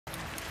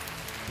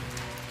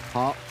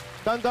好，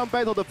刚刚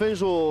battle 的分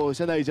数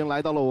现在已经来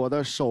到了我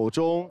的手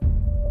中，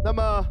那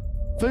么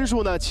分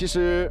数呢，其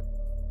实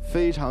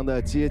非常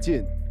的接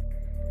近。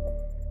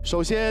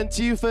首先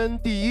积分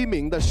第1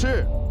名的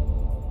是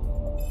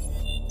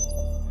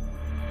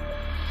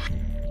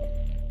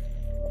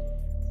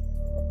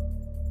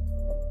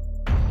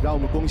让我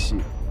们恭喜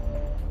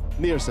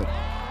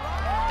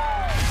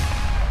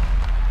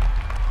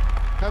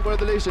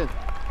Nielsen。Congratulations，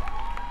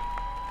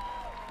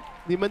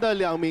 你们的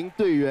2名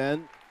队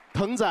员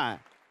腾仔、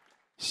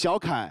小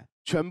凯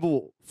全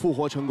部复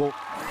活成功。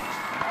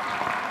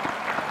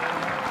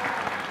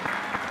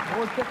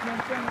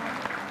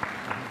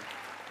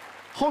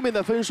后面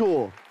的分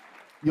数，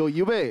有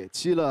1位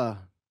积了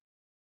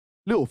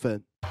6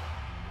分，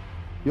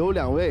有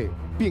2位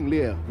并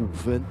列5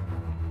分。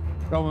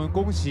让我们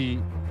恭喜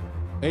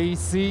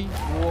AC。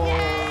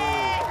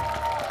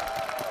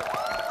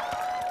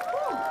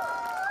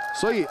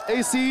所以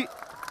AC，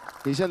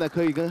 你现在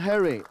可以跟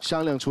Henry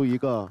商量出一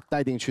个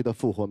待定区的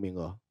复活名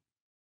额，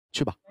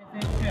去吧。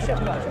去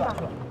吧。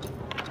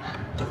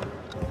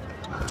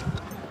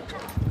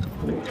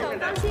好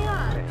担心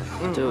啊！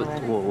就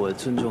我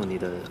尊重你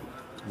的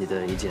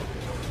意见，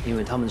因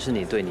为他们是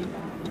你对你。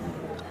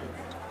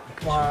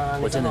哇，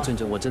我真的尊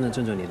重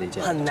你的意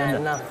见。很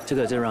难呐，这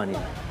个就让你。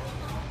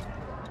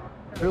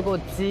如果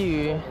基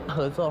于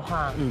合作的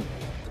话，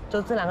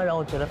就这2个人，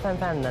我觉得范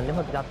范能力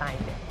会比较大一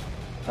点。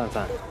范，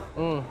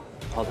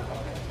好的。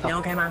你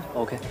OK 吗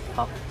 ？OK，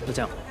 好，就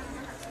这样，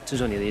尊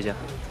重你的意见。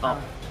好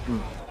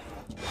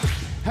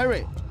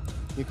，Henry，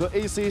 你和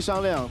AC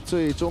商量，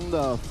最终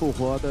的复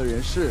活的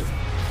人是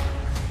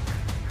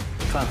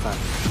范，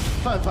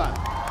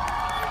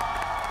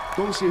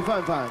恭喜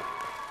范范。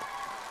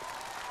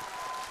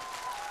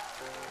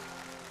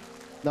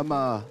那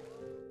么，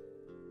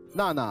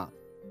娜娜、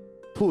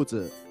兔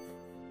子、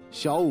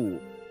小五、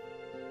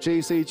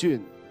JC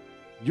俊、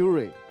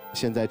Yuri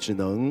现在只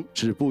能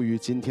止步于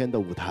今天的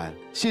舞台。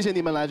谢谢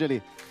你们来这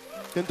里，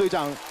跟队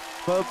长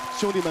和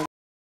兄弟们。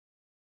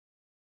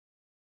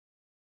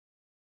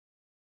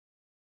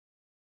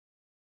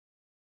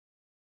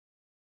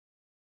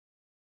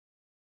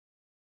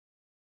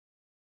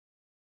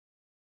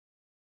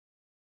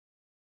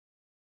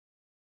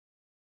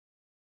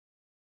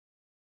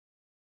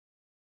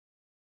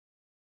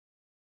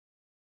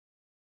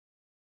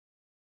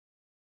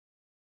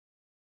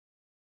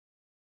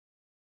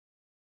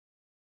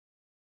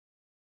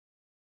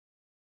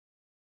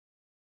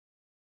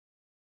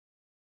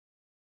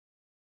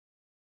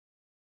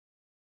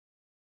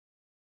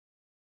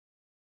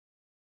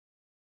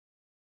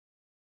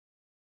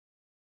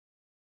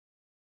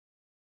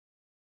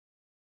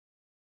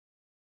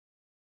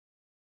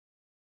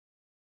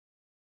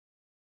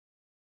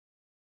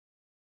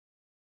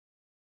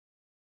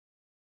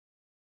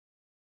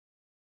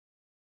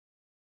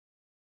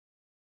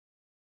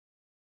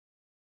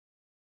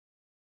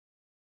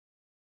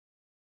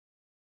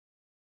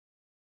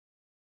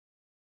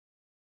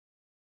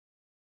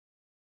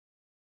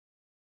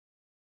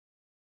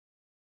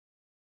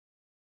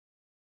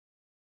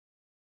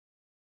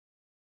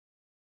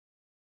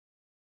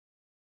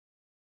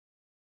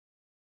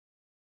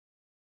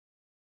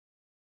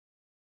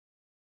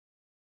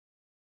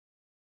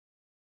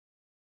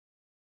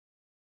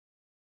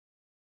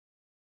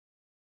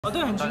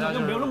对，很轻松，就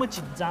没有那么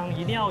紧张，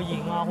一定要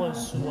赢啊或者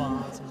输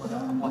啊什么的。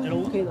我觉得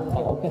OK 的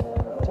 ，OK，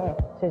 加油！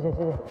谢谢，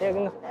加油，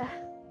哥哥！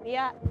李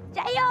亚，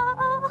加油！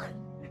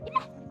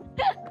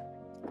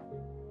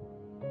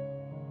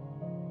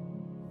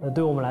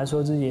对我们来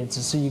说，这也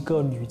只是一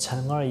个旅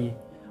程而已。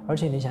而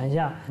且你想一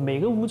下，每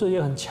个舞者也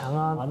很强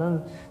啊，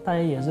但大家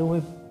也是会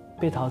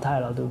被淘汰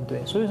了，对不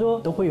对？所以说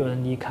都会有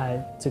人离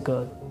开这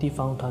个地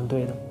方团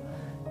队的。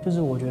就是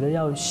我觉得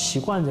要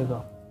习惯这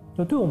个，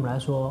就对我们来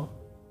说。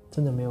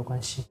真的没有关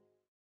系。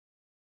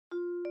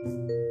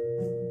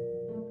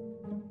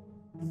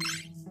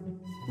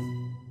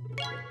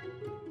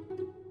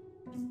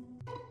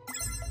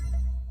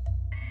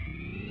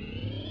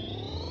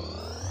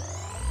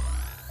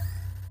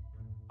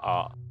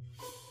好，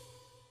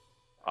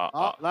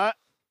来，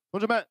同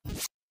志们，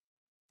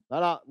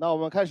来了，那我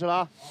们开始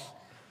了。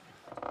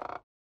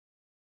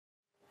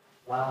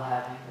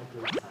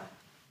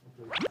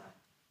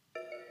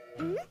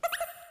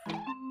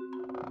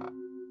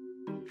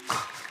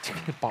这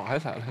个宝还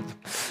来了。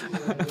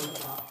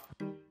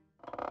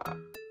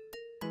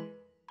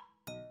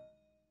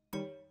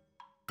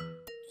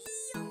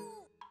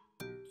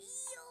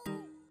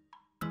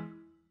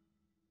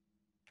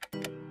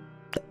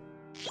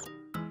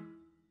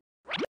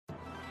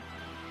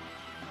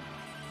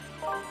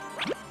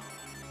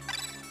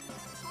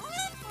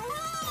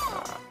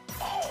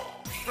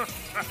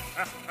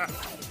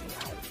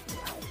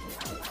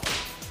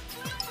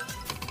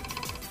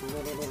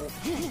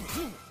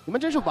你们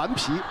真是顽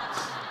皮。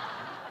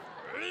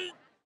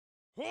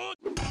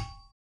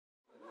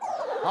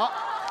好，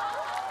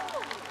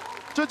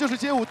这就是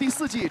街舞第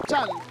4季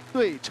战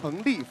队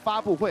成立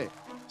发布会，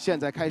现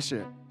在开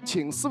始，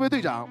请4位队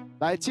长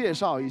来介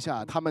绍一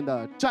下他们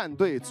的战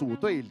队组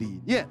队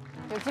理念。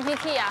有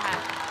PPT 啊，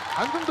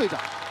还。韩庚队长。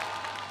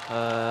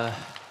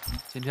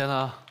今天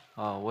呢，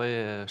我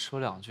也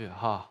说2句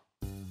哈。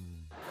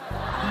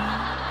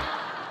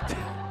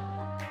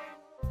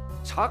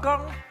茶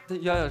缸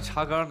要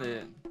茶缸的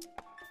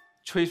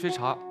吹吹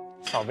茶，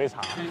少杯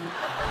茶。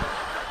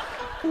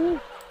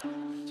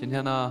今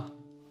天呢，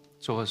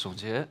做个总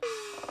结。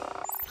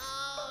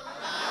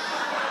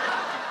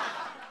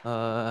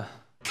来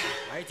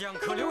将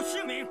可留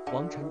姓名。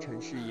王晨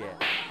晨饰演。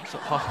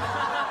好，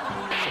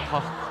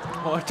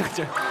我正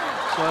经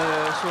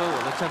说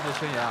我的战斗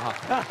宣言哈。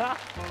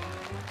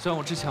虽然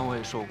我之前我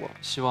也说过，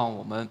希望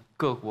我们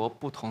各国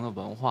不同的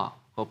文化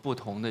和不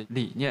同的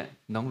理念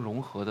能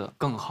融合的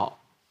更好。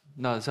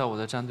那在我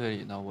的战队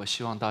里呢，我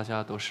希望大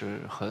家都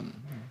是很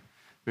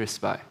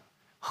respect，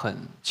 很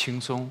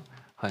轻松，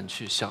很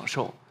去享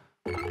受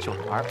就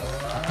玩。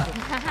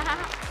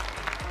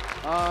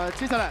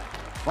接下来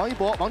王一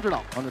博、王指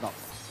导。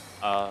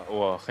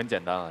我很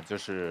简单啊，就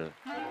是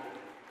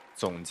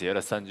总结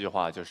了3句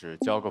话，就是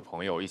交个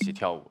朋友，一起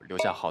跳舞，留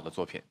下好的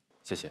作品。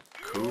谢谢。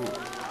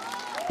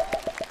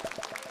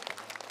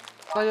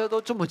大家都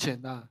这么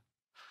简单，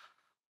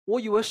我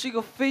以为是一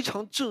个非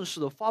常正式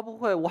的发布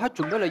会，我还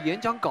准备了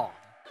演讲稿。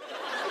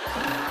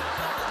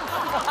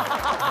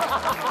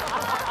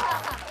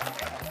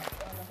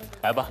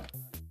来吧。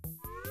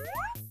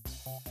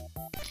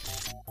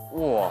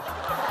哇，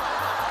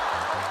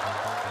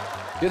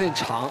有点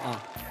长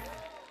啊，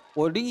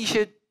我拎一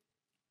些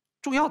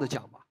重要的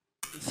讲吧。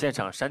现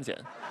场删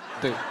减。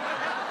对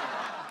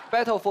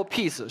 ，Battle for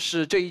Peace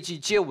是这一季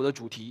街舞的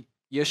主题，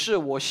也是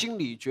我心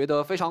里觉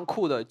得非常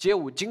酷的街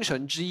舞精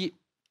神之一。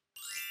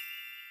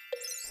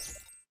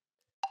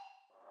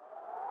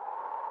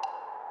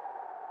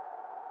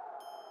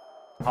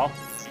好。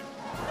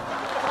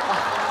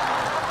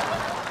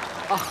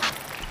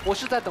我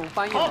是在等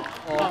翻译。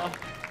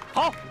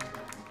好。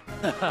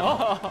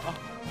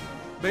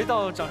没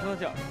到掌声的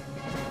点。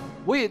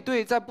我也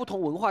对在不同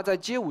文化在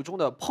街舞中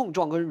的碰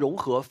撞跟融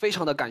合非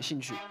常的感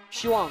兴趣，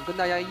希望跟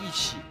大家一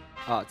起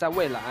在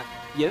未来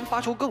研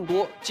发出更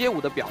多街舞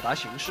的表达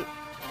形式，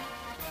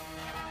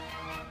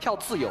跳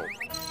自由，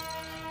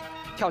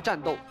跳战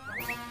斗，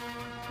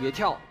也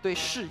跳对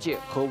世界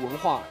和文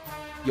化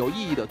有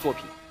意义的作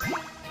品。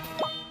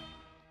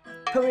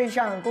特别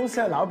像公司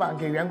的老板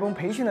给员工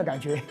培训的感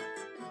觉。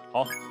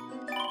好，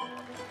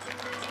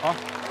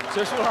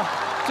结束了。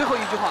最后一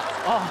句话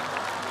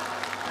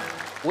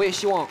我也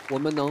希望我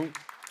们能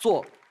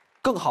做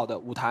更好的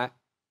舞台，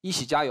一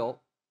起加油。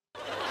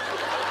哎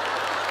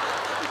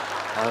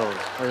呦，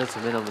大家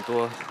准备那么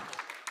多，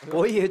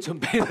我也准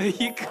备了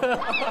一个。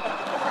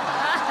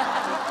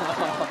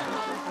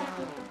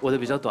我的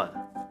比较短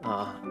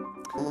啊。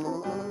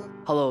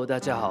Hello， 大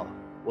家好，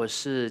我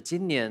是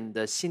今年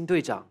的新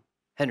队长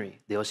Henry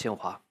刘宪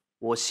华。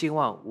我希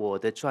望我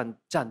的战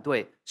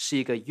队是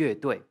一个乐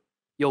队，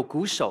有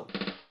鼓手，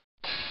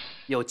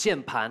有键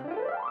盘，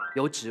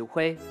有指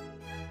挥。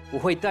我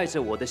会带着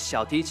我的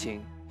小提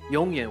琴，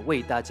永远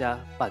为大家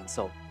伴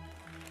奏。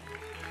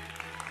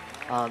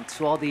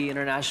To all the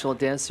international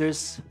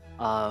dancers,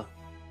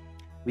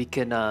 we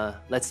can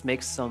let's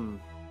make some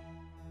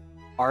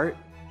art,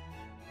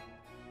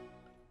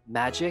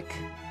 magic,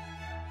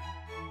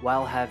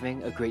 while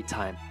having a great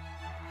time.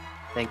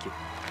 Thank you.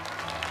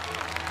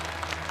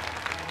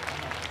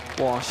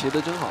 哇，写得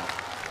真好。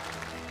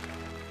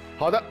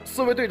好的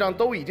，4位队长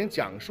都已经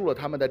讲述了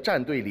他们的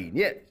战队理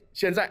念，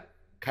现在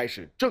开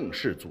始正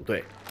式组队。